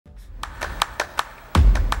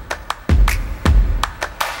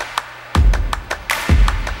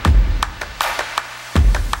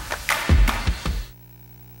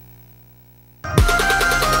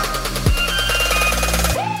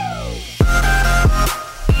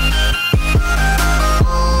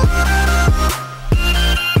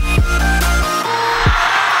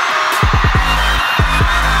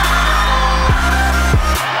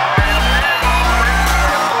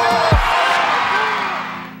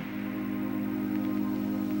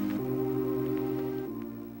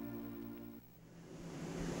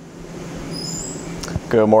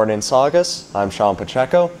Good morning, Saugus. I'm Sean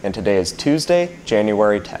Pacheco, and today is Tuesday,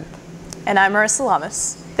 January 10th. And I'm Marisa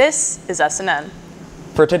Lamas. This is SNN.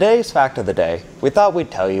 For today's Fact of the Day, we thought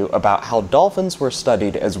we'd tell you about how dolphins were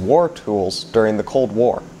studied as war tools during the Cold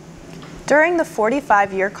War. During the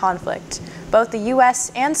 45-year conflict, both the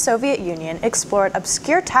U.S. and Soviet Union explored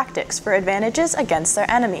obscure tactics for advantages against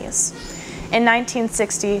their enemies. In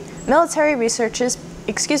 1960, military researchers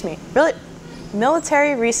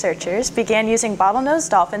began using bottlenose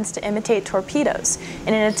dolphins to imitate torpedoes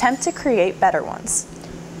in an attempt to create better ones.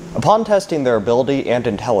 Upon testing their ability and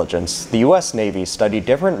intelligence, the U.S. Navy studied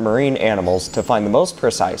different marine animals to find the most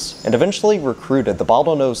precise and eventually recruited the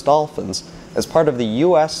bottlenose dolphins as part of the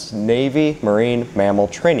U.S. Navy Marine Mammal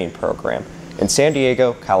Training Program in San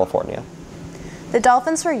Diego, California. The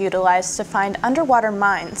dolphins were utilized to find underwater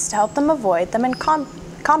mines to help them avoid them in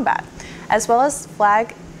combat, as well as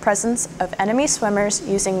flag presence of enemy swimmers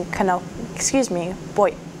using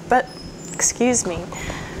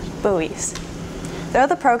buoys. Though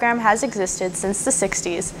the program has existed since the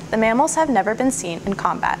 60s, the mammals have never been seen in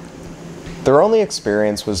combat. Their only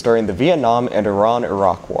experience was during the Vietnam and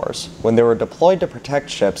Iran-Iraq wars, when they were deployed to protect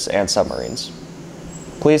ships and submarines.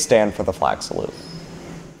 Please stand for the flag salute.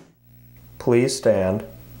 Please stand.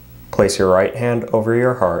 Place your right hand over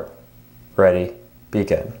your heart. Ready,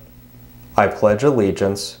 begin. I pledge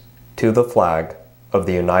allegiance to the flag of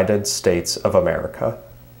the United States of America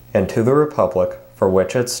and to the republic for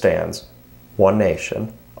which it stands, one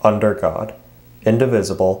nation, under God,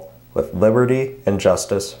 indivisible, with liberty and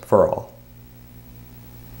justice for all.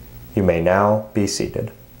 You may now be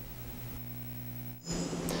seated.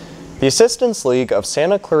 The Assistance League of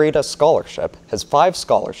Santa Clarita Scholarship has 5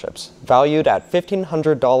 scholarships, valued at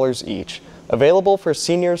 $1,500 each, available for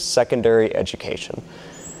seniors' secondary education.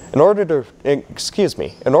 In order to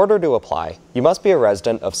apply, you must be a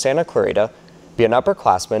resident of Santa Clarita, be an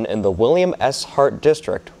upperclassman in the William S. Hart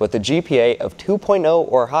District with a GPA of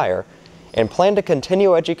 2.0 or higher, and plan to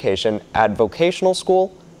continue education at vocational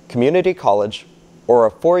school, community college, or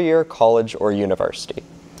a 4-year college or university.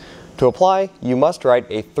 To apply, you must write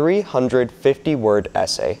a 350-word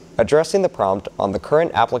essay addressing the prompt on the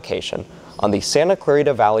current application on the Santa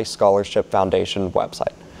Clarita Valley Scholarship Foundation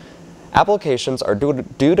website. Applications are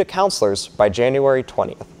due to counselors by January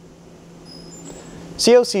 20th.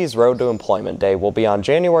 COC's Road to Employment Day will be on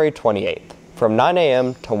January 28th from 9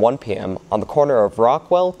 a.m. to 1 p.m. on the corner of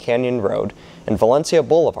Rockwell Canyon Road and Valencia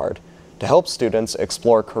Boulevard to help students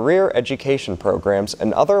explore career education programs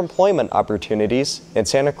and other employment opportunities in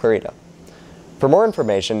Santa Clarita. For more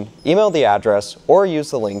information, email the address or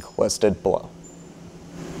use the link listed below.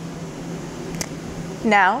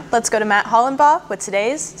 Now, let's go to Matt Hollenbaugh with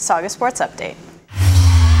today's Saugus Sports Update.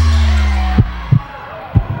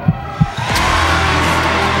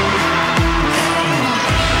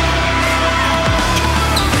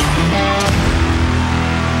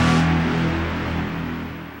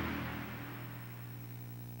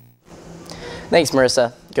 Thanks,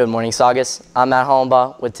 Marissa. Good morning, Saugus. I'm Matt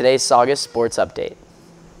Hollenbaugh with today's Saugus Sports Update.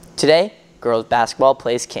 Today, girls basketball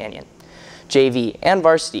plays Canyon. JV and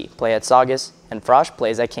varsity play at Saugus, and Frosh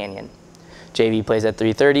plays at Canyon. JV plays at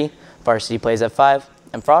 3:30, varsity plays at 5,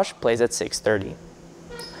 and Frosh plays at 6:30.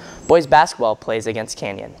 Boys basketball plays against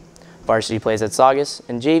Canyon. Varsity plays at Saugus,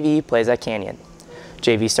 and JV plays at Canyon.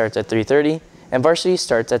 JV starts at 3:30, and varsity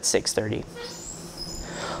starts at 6:30.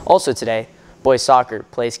 Also today, boys soccer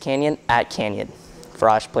plays Canyon at Canyon.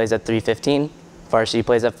 Frosh plays at 3:15, varsity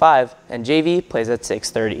plays at 5, and JV plays at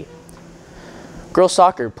 6:30. Girls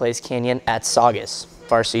soccer plays Canyon at Saugus.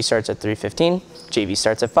 Varsity starts at 3:15, JV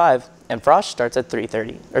starts at 5, and Frosh starts at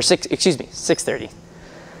 6:30.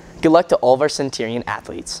 Good luck to all of our Centurion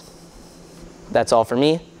athletes. That's all for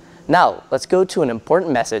me. Now, let's go to an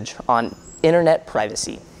important message on internet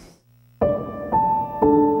privacy.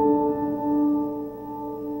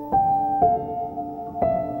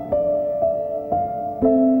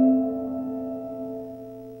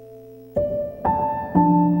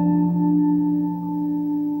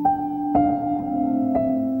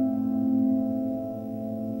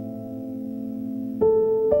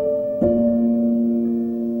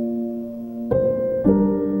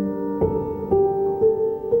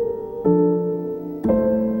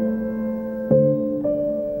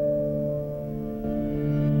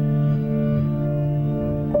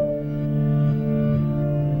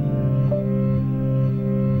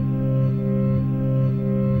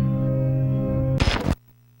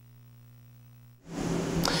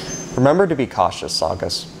 Remember to be cautious,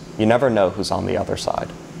 Saugus. You never know who's on the other side.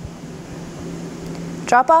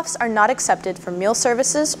 Drop-offs are not accepted from meal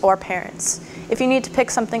services or parents. If you need to pick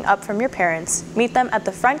something up from your parents, meet them at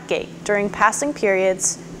the front gate during passing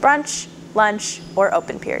periods, brunch, lunch, or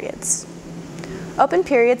open periods. Open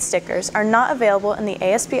period stickers are not available in the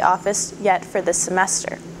ASB office yet for this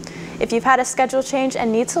semester. If you've had a schedule change and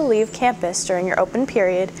need to leave campus during your open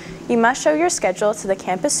period, you must show your schedule to the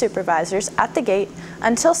campus supervisors at the gate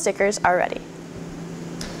until stickers are ready.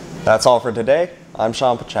 That's all for today. I'm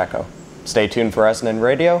Sean Pacheco. Stay tuned for SNN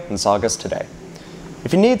Radio and Saugus Today.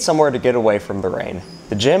 If you need somewhere to get away from the rain,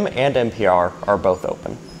 the gym and NPR are both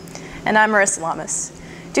open. And I'm Marisa Lamas.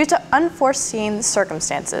 Due to unforeseen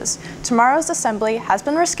circumstances, tomorrow's assembly has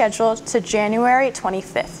been rescheduled to January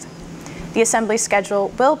 25th. The assembly schedule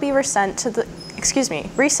will be resent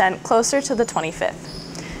closer to the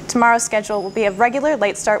 25th. Tomorrow's schedule will be a regular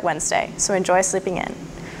late start Wednesday, so enjoy sleeping in.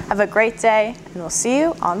 Have a great day, and we'll see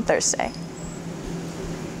you on Thursday.